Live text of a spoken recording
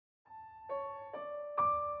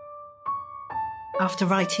After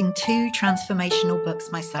writing 2 transformational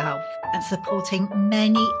books myself and supporting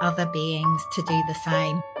many other beings to do the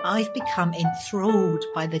same, I've become enthralled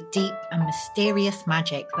by the deep and mysterious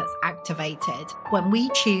magic that's activated when we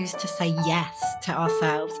choose to say yes to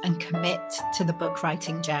ourselves and commit to the book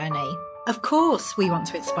writing journey. Of course, we want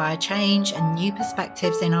to inspire change and new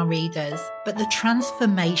perspectives in our readers, but the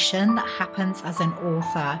transformation that happens as an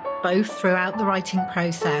author, both throughout the writing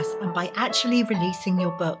process and by actually releasing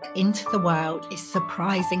your book into the world, is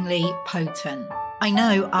surprisingly potent. I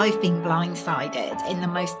know I've been blindsided in the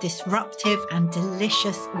most disruptive and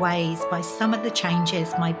delicious ways by some of the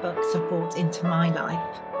changes my books have brought into my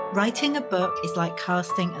life. Writing a book is like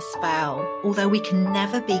casting a spell. Although we can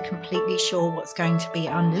never be completely sure what's going to be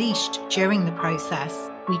unleashed during the process,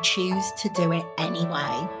 we choose to do it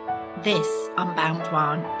anyway. This Unbound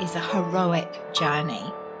One is a heroic journey.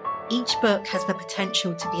 Each book has the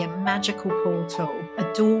potential to be a magical portal,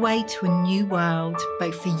 a doorway to a new world,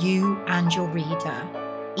 both for you and your reader.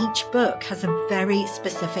 Each book has a very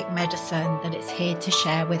specific medicine that it's here to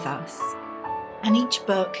share with us. And each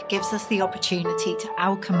book gives us the opportunity to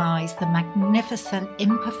alchemize the magnificent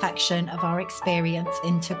imperfection of our experience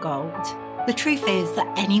into gold. The truth is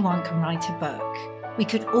that anyone can write a book. We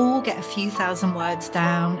could all get a few thousand words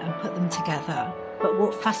down and put them together. But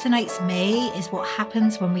what fascinates me is what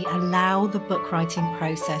happens when we allow the book writing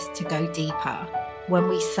process to go deeper. When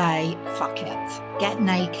we say, fuck it, get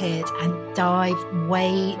naked and dive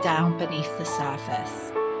way down beneath the surface.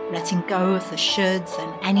 Letting go of the shoulds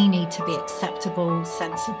and any need to be acceptable,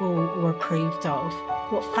 sensible, or approved of.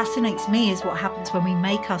 What fascinates me is what happens when we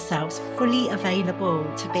make ourselves fully available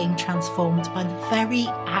to being transformed by the very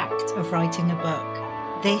act of writing a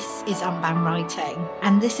book. This is Unbound Writing,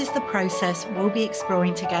 and this is the process we'll be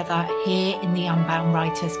exploring together here in the Unbound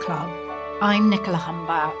Writers Club. I'm Nicola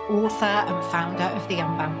Humber, author and founder of the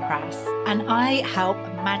Unbound Press, and I help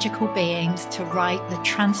magical beings to write the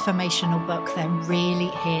transformational book they're really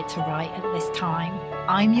here to write at this time.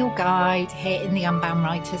 I'm your guide here in the Unbound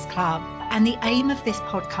Writers Club, and the aim of this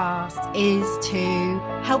podcast is to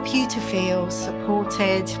help you to feel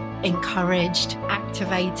supported, encouraged,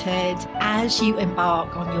 activated as you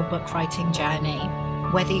embark on your book writing journey.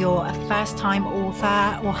 Whether you're a first-time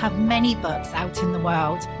author or have many books out in the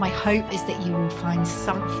world, my hope is that you will find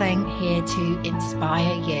something here to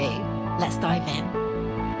inspire you. Let's dive in.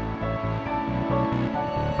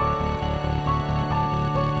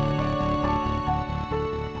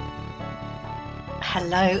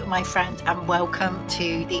 Hello, my friend, and welcome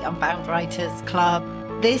to the Unbound Writers Club.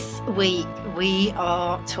 This week, we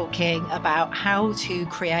are talking about how to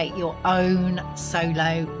create your own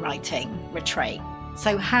solo writing retreat.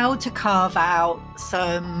 So how to carve out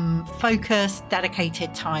some focused,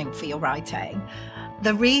 dedicated time for your writing.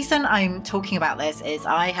 The reason I'm talking about this is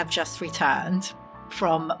I have just returned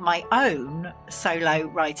from my own solo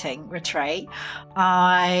writing retreat.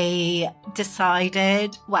 I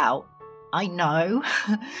decided, I know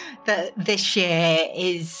that this year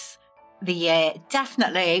is the year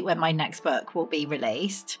definitely when my next book will be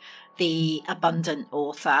released, The Abundant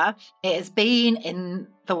Author. It has been in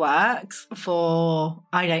the works for,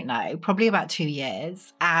 I don't know, probably about 2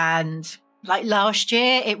 years. And like last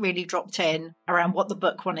year, it really dropped in around what the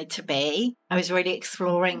book wanted to be. I was really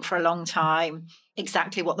exploring for a long time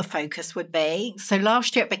exactly what the focus would be. So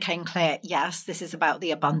last year it became clear, yes, this is about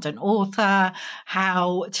the abundant author,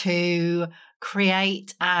 how to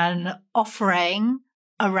create an offering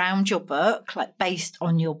around your book, like based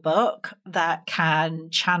on your book, that can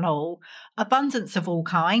channel abundance of all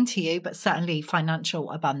kind to you, but certainly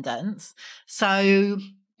financial abundance. So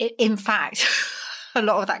in fact, a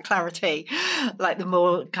lot of that clarity, like the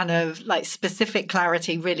more kind of like specific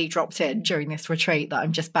clarity, really dropped in during this retreat that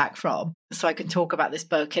I'm just back from. So I can talk about this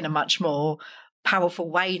book in a much more powerful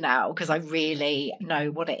way now because I really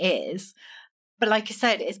know what it is. But like I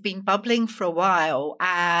said, it's been bubbling for a while,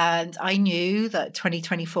 and I knew that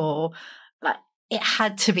 2024, like it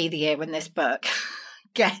had to be the year when this book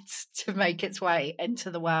gets to make its way into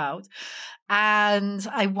the world. And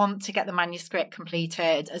I want to get the manuscript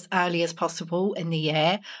completed as early as possible in the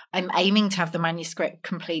year. I'm aiming to have the manuscript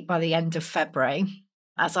complete by the end of February.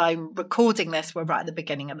 As I'm recording this, we're right at the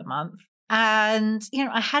beginning of the month. And,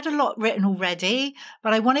 I had a lot written already,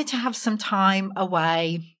 but I wanted to have some time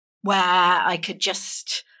away where I could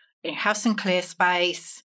just have some clear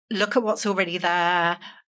space, look at what's already there,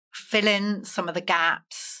 fill in some of the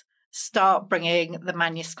gaps, start bringing the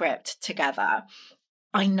manuscript together.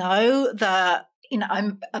 I know that,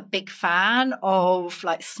 I'm a big fan of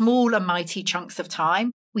like small and mighty chunks of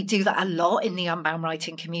time. We do that a lot in the Unbound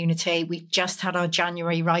Writing community. We've just had our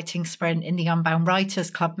January writing sprint in the Unbound Writers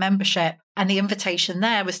Club membership. And the invitation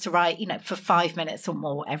there was to write, for 5 minutes or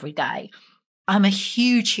more every day. I'm a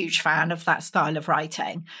huge, huge fan of that style of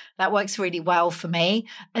writing. That works really well for me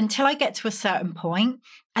until I get to a certain point.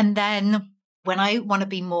 And then when I want to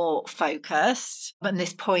be more focused and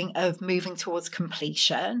this point of moving towards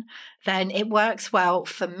completion, then it works well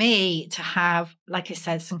for me to have, like I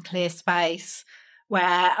said, some clear space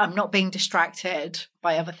where I'm not being distracted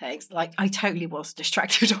by other things. Like I totally was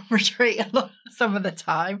distracted on retreat some of the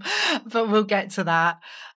time, but we'll get to that.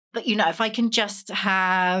 But, if I can just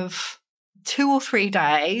have 2 or 3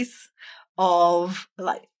 days of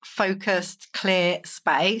like focused, clear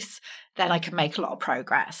space, then I can make a lot of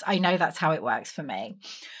progress. I know that's how it works for me.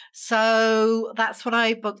 So that's what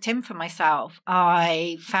I booked in for myself.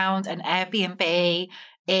 I found an Airbnb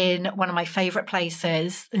in one of my favorite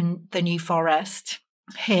places, in the New Forest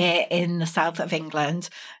here in the south of England.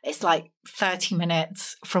 It's like 30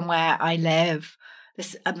 minutes from where I live.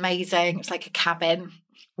 This amazing, it's like a cabin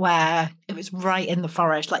where it was right in the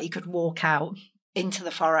forest, like you could walk out into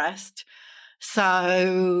the forest.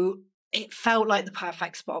 So it felt like the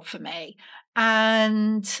perfect spot for me.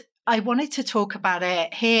 And I wanted to talk about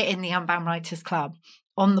it here in the Unbound Writers Club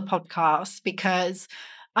on the podcast, because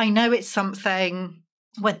I know it's something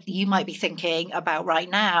what you might be thinking about right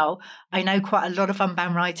now. I know quite a lot of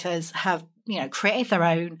Unbound writers have, created their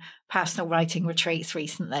own personal writing retreats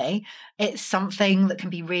recently. It's something that can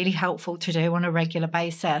be really helpful to do on a regular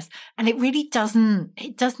basis. And it doesn't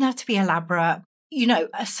have to be elaborate.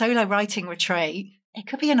 A solo writing retreat, it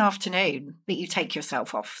could be an afternoon that you take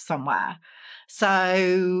yourself off somewhere.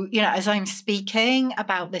 So, as I'm speaking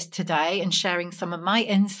about this today and sharing some of my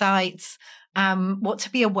insights, what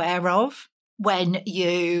to be aware of when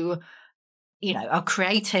you are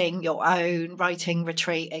creating your own writing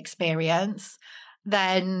retreat experience,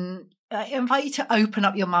 then I invite you to open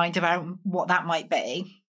up your mind about what that might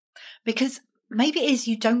be. Because maybe it is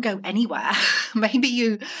you don't go anywhere. Maybe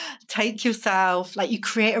you take yourself, like you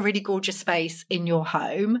create a really gorgeous space in your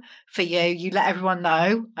home for you. You let everyone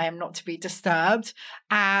know I am not to be disturbed.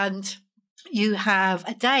 And you have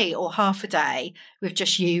a day or half a day with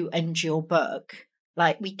just you and your book.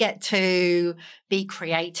 Like we get to be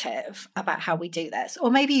creative about how we do this. Or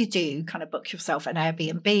maybe you do kind of book yourself an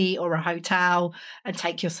Airbnb or a hotel and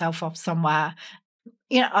take yourself off somewhere.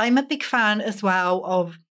 I'm a big fan as well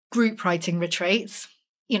of group writing retreats.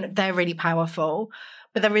 They're really powerful.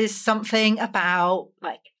 But there is something about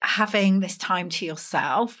like having this time to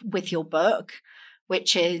yourself with your book,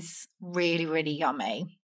 which is really, really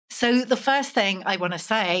yummy. So the first thing I want to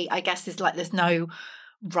say, I guess, is like there's no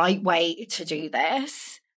right way to do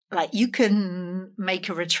this. Like you can make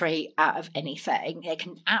a retreat out of anything. It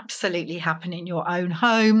can absolutely happen in your own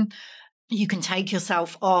home. You can take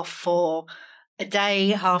yourself off for a day,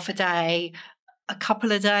 half a day, a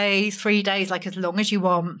couple of days, 3 days, like as long as you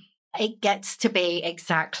want. It gets to be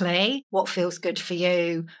exactly what feels good for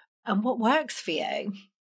you and what works for you.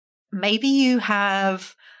 Maybe you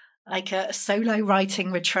have like a solo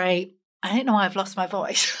writing retreat. I don't know why I've lost my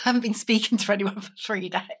voice. I haven't been speaking to anyone for 3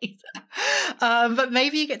 days. But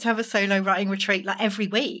maybe you get to have a solo writing retreat like every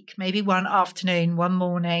week, maybe one afternoon, one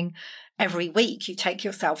morning, every week you take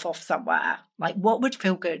yourself off somewhere. Like what would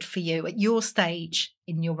feel good for you at your stage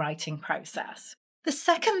in your writing process? The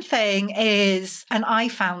second thing is, and I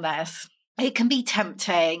found this, it can be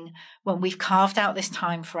tempting when we've carved out this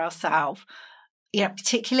time for ourselves,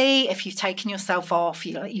 particularly if you've taken yourself off,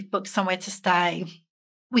 you've booked somewhere to stay.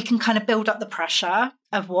 We can kind of build up the pressure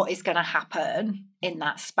of what is going to happen in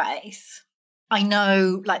that space. I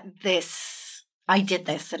know I did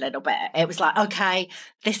this a little bit. It was like, okay,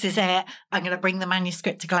 this is it. I'm going to bring the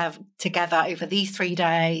manuscript together over these 3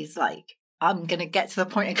 days. Like I'm going to get to the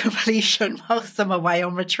point of completion whilst I'm away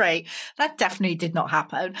on retreat. That definitely did not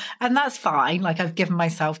happen. And that's fine. Like I've given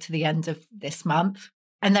myself to the end of this month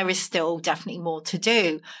and there is still definitely more to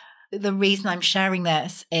do. The reason I'm sharing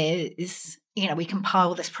this is, we can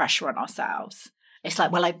pile this pressure on ourselves. It's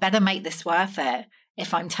like, well, I better make this worth it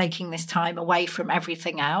if I'm taking this time away from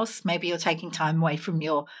everything else. Maybe you're taking time away from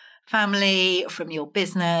your family, from your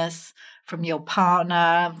business, from your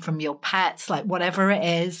partner, from your pets, like whatever it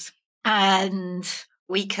is. And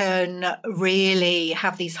we can really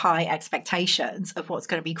have these high expectations of what's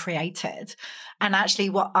going to be created. And actually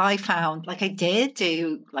what I found, like I did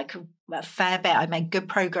do like a fair bit, I made good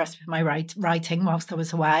progress with my writing whilst I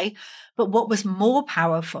was away. But what was more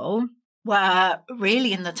powerful were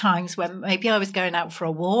really in the times when maybe I was going out for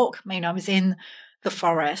a walk. I was in the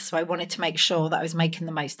forest, so I wanted to make sure that I was making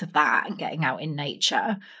the most of that and getting out in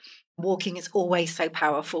nature. Walking is always so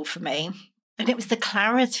powerful for me. And it was the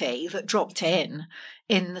clarity that dropped in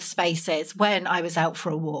the spaces when I was out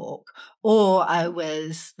for a walk, or I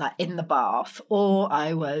was like in the bath, or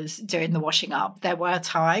I was doing the washing up. There were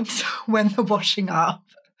times when the washing up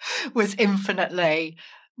was infinitely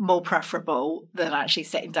more preferable than actually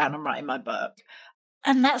sitting down and writing my book.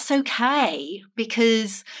 And that's okay,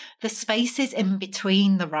 because the spaces in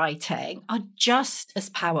between the writing are just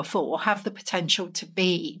as powerful, or have the potential to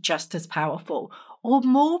be just as powerful, or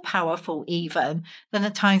more powerful even than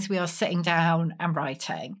the times we are sitting down and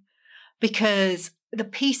writing. Because the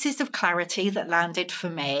pieces of clarity that landed for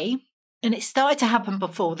me, and it started to happen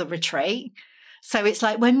before the retreat. So it's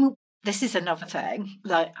like this is another thing,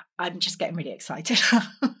 like I'm just getting really excited.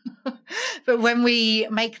 But when we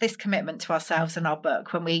make this commitment to ourselves in our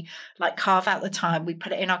book, when we like carve out the time, we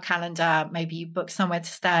put it in our calendar, maybe you book somewhere to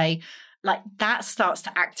stay, like that starts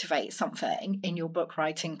to activate something in your book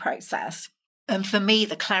writing process. And for me,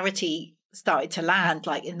 the clarity started to land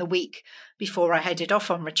like in the week before I headed off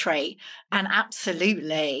on retreat. And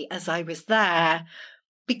absolutely, as I was there,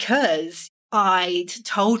 because I'd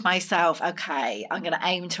told myself, okay, I'm going to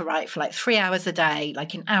aim to write for like 3 hours a day,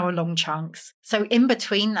 like in hour-long chunks. So in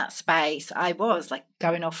between that space, I was like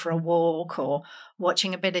going off for a walk or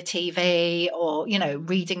watching a bit of TV or,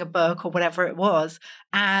 reading a book or whatever it was.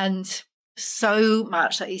 And so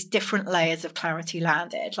much that these different layers of clarity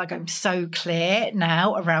landed. Like I'm so clear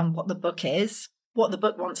now around what the book is, what the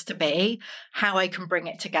book wants to be, how I can bring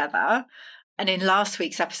it together. And in last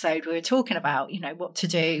week's episode, we were talking about, what to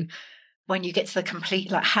do when you get to the complete,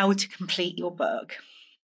 like how to complete your book.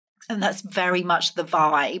 And that's very much the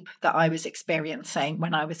vibe that I was experiencing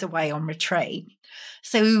when I was away on retreat.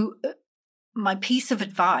 So my piece of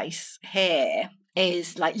advice here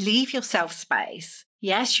is like, leave yourself space.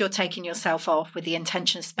 Yes, you're taking yourself off with the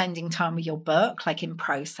intention of spending time with your book, like in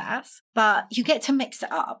process, but you get to mix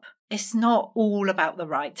it up. It's not all about the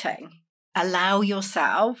writing. Allow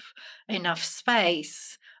yourself enough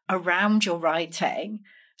space around your writing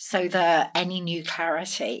so that any new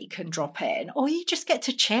clarity can drop in, or you just get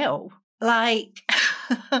to chill. Like,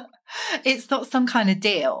 it's not some kind of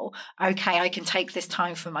deal. Okay, I can take this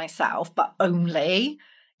time for myself, but only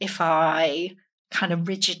if I kind of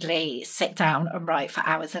rigidly sit down and write for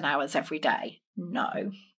hours and hours every day.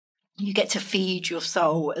 No, you get to feed your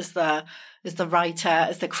soul as the writer,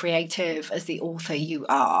 as the creative, as the author you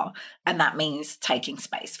are. And that means taking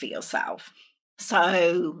space for yourself.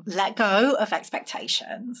 So let go of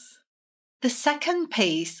expectations. The second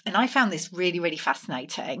piece, and I found this really, really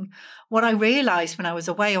fascinating, what I realized when I was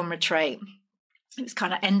away on retreat, it was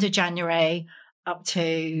kind of end of January up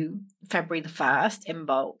to February the 1st in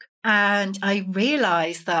bulk. And I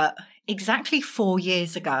realized that exactly 4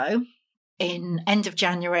 years ago, in end of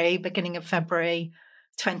January, beginning of February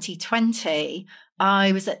 2020,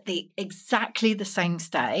 I was at exactly the same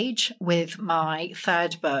stage with my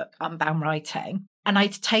third book, Unbound Writing. And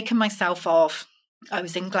I'd taken myself off. I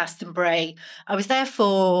was in Glastonbury. I was there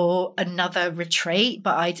for another retreat,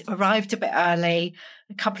 but I'd arrived a bit early,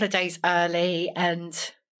 a couple of days early,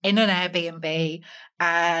 and in an Airbnb,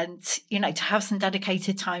 and, to have some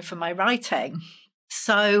dedicated time for my writing.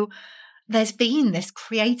 So there's been this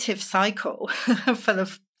creative cycle for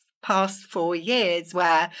the past 4 years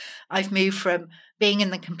where I've moved from being in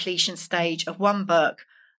the completion stage of one book,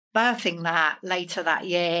 birthing that later that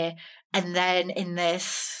year, and then in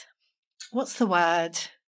this, what's the word?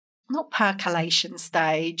 Not percolation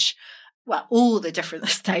stage. Well, all the different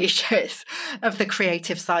stages of the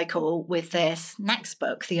creative cycle with this next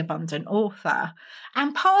book, The Abundant Author.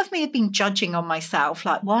 And part of me had been judging on myself,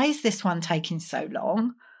 like, why is this one taking so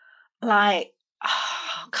long? Like,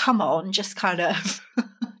 oh, come on, just kind of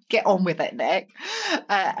get on with it, Nick,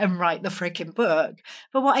 and write the freaking book.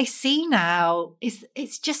 But what I see now is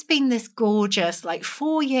it's just been this gorgeous, like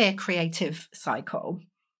 4-year creative cycle.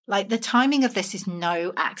 Like the timing of this is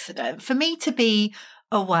no accident. For me to be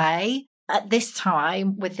away at this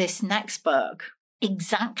time with this next book,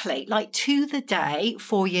 exactly like to the day,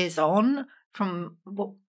 4 years on from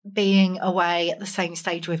being away at the same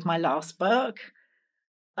stage with my last book,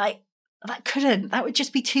 like that would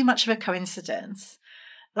just be too much of a coincidence.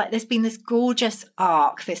 Like there's been this gorgeous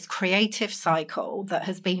arc, this creative cycle that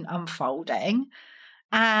has been unfolding.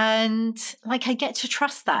 And like I get to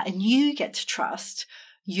trust that, and you get to trust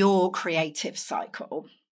your creative cycle.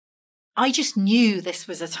 I just knew this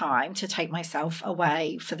was a time to take myself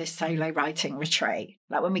away for this solo writing retreat.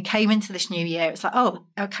 Like when we came into this new year, it's like, oh,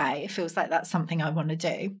 okay, it feels like that's something I want to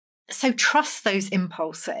do. So trust those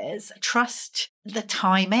impulses, trust the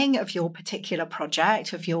timing of your particular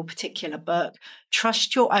project, of your particular book,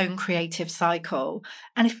 trust your own creative cycle.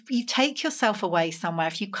 And if you take yourself away somewhere,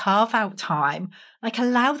 if you carve out time, like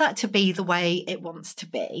allow that to be the way it wants to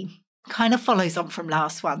be. Kind of follows on from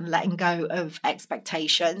last one, letting go of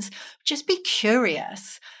expectations. Just be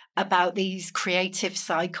curious about these creative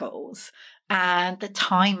cycles and the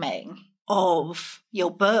timing of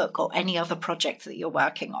your book or any other project that you're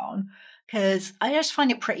working on, because I just find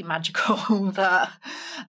it pretty magical that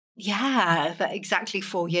exactly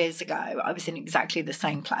 4 years ago I was in exactly the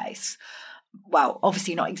same place. Well,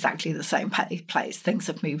 obviously not exactly the same place, things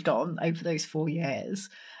have moved on over those 4 years,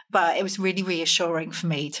 but it was really reassuring for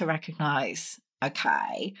me to recognize,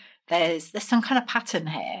 okay, there's some kind of pattern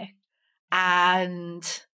here,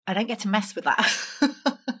 and I don't get to mess with that.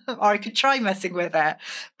 Or I could try messing with it,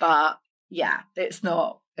 but yeah, it's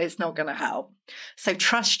not going to help. So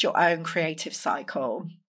trust your own creative cycle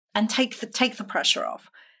and take the pressure off.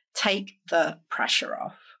 Take the pressure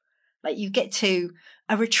off. Like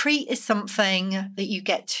a retreat is something that you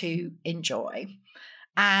get to enjoy.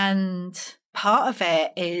 And part of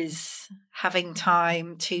it is having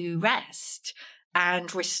time to rest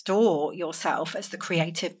and restore yourself as the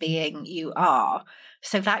creative being you are.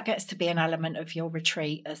 So that gets to be an element of your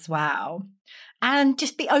retreat as well. And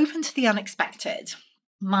just be open to the unexpected.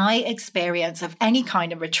 My experience of any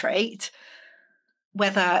kind of retreat,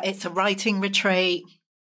 whether it's a writing retreat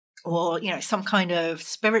or, some kind of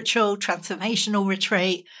spiritual transformational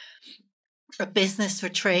retreat, a business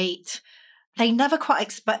retreat, they never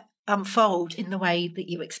quite unfold in the way that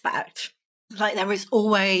you expect. Like there is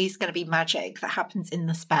always going to be magic that happens in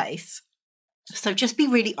the space. So just be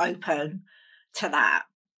really open to that.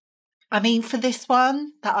 I mean, for this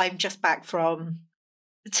one that I'm just back from,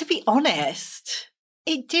 to be honest,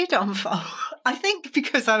 it did unfold. I think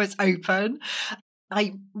because I was open,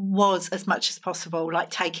 I was as much as possible like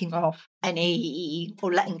taking off any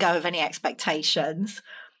or letting go of any expectations.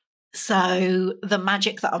 So the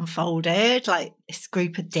magic that unfolded, like this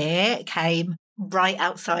group of deer came right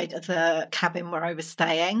outside of the cabin where I was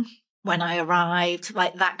staying when I arrived,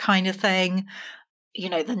 like that kind of thing.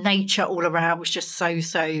 The nature all around was just so,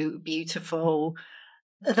 so beautiful.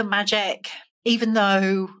 The magic, even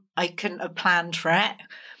though I couldn't have planned for it,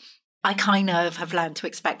 I kind of have learned to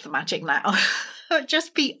expect the magic now.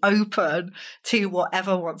 Just be open to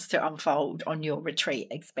whatever wants to unfold on your retreat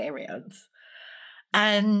experience.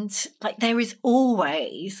 And like there is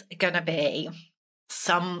always going to be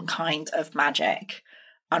some kind of magic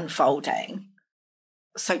unfolding.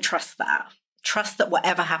 So trust that. Trust that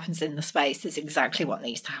whatever happens in the space is exactly what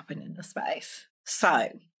needs to happen in the space.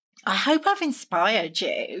 So I hope I've inspired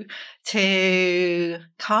you to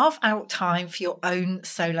carve out time for your own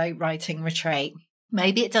solo writing retreat.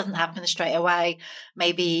 Maybe it doesn't happen straight away.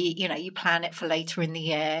 Maybe, you plan it for later in the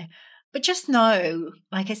year. But just know,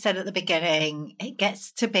 like I said at the beginning, it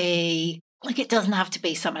gets to be like it doesn't have to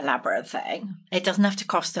be some elaborate thing. It doesn't have to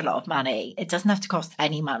cost a lot of money. It doesn't have to cost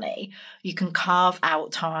any money. You can carve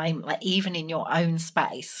out time, like even in your own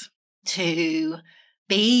space, to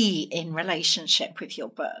be in relationship with your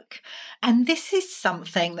book. And this is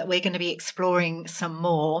something that we're going to be exploring some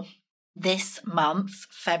more this month,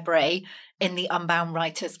 February, in the Unbound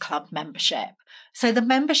Writers Club membership. So the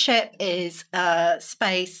membership is a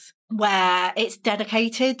space where it's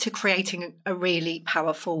dedicated to creating a really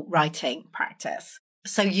powerful writing practice.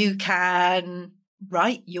 So you can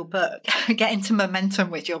write your book, get into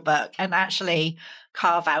momentum with your book and actually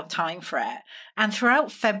carve out time for it. And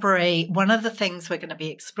throughout February, one of the things we're going to be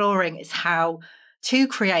exploring is how to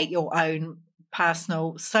create your own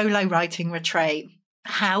personal solo writing retreat,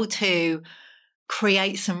 how to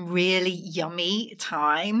create some really yummy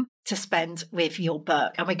time to spend with your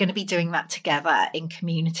book. And we're going to be doing that together in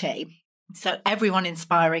community. So everyone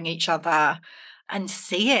inspiring each other and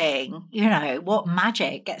seeing, what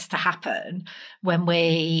magic gets to happen when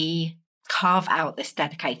we carve out this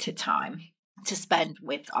dedicated time to spend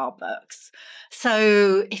with our books.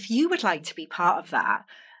 So if you would like to be part of that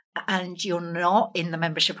and you're not in the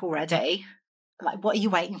membership already, like what are you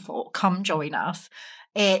waiting for? Come join us.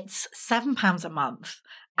 It's £7 a month.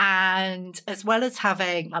 And as well as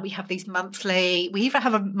having, we have these we either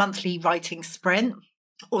have a monthly writing sprint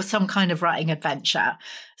or some kind of writing adventure.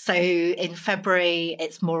 So in February,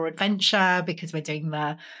 it's more adventure because we're doing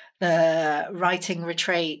the writing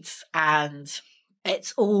retreats, and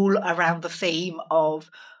it's all around the theme of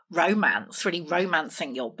romance, really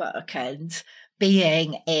romancing your book and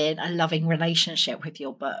being in a loving relationship with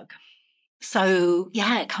your book. So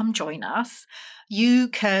yeah, come join us. You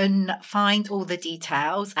can find all the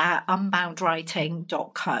details at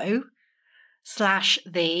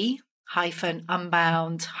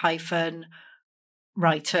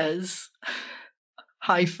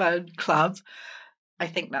I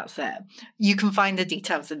think that's it. You can find the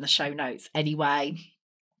details in the show notes anyway.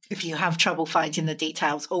 If you have trouble finding the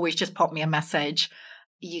details, always just pop me a message.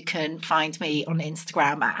 You can find me on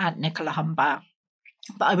Instagram at Nicola Humber.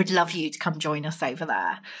 But I would love you to come join us over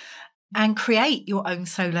there and create your own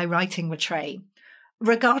solo writing retreat.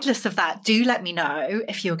 Regardless of that, do let me know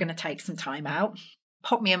if you're going to take some time out.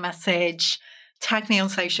 Pop me a message, tag me on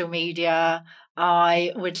social media.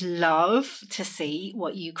 I would love to see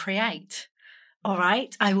what you create. All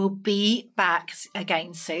right, I will be back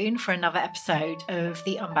again soon for another episode of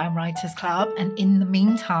the Unbound Writers Club. And in the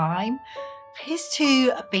meantime, here's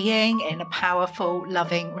to being in a powerful,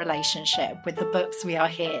 loving relationship with the books we are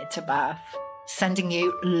here to birth. Sending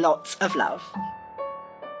you lots of love.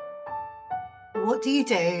 What do you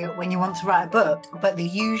do when you want to write a book, but the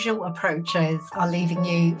usual approaches are leaving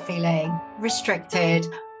you feeling restricted,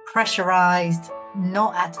 pressurized,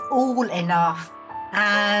 not at all enough,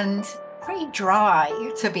 and pretty dry,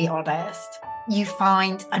 to be honest? You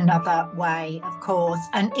find another way, of course.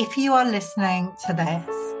 And if you are listening to this,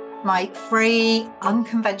 my free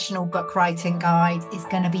unconventional book writing guide is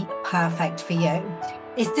going to be perfect for you.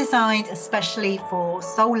 It's designed especially for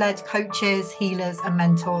soul-led coaches, healers, and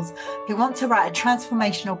mentors who want to write a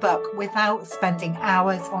transformational book without spending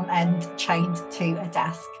hours on end chained to a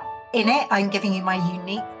desk. In it, I'm giving you my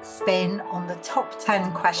unique spin on the top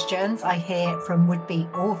 10 questions I hear from would-be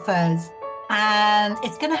authors, and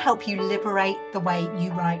it's going to help you liberate the way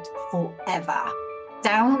you write forever.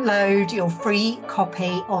 Download your free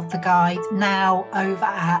copy of the guide now over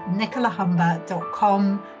at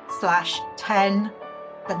nicolahumber.com/10,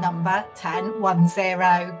 the number 10,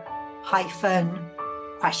 10 hyphen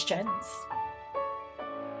questions.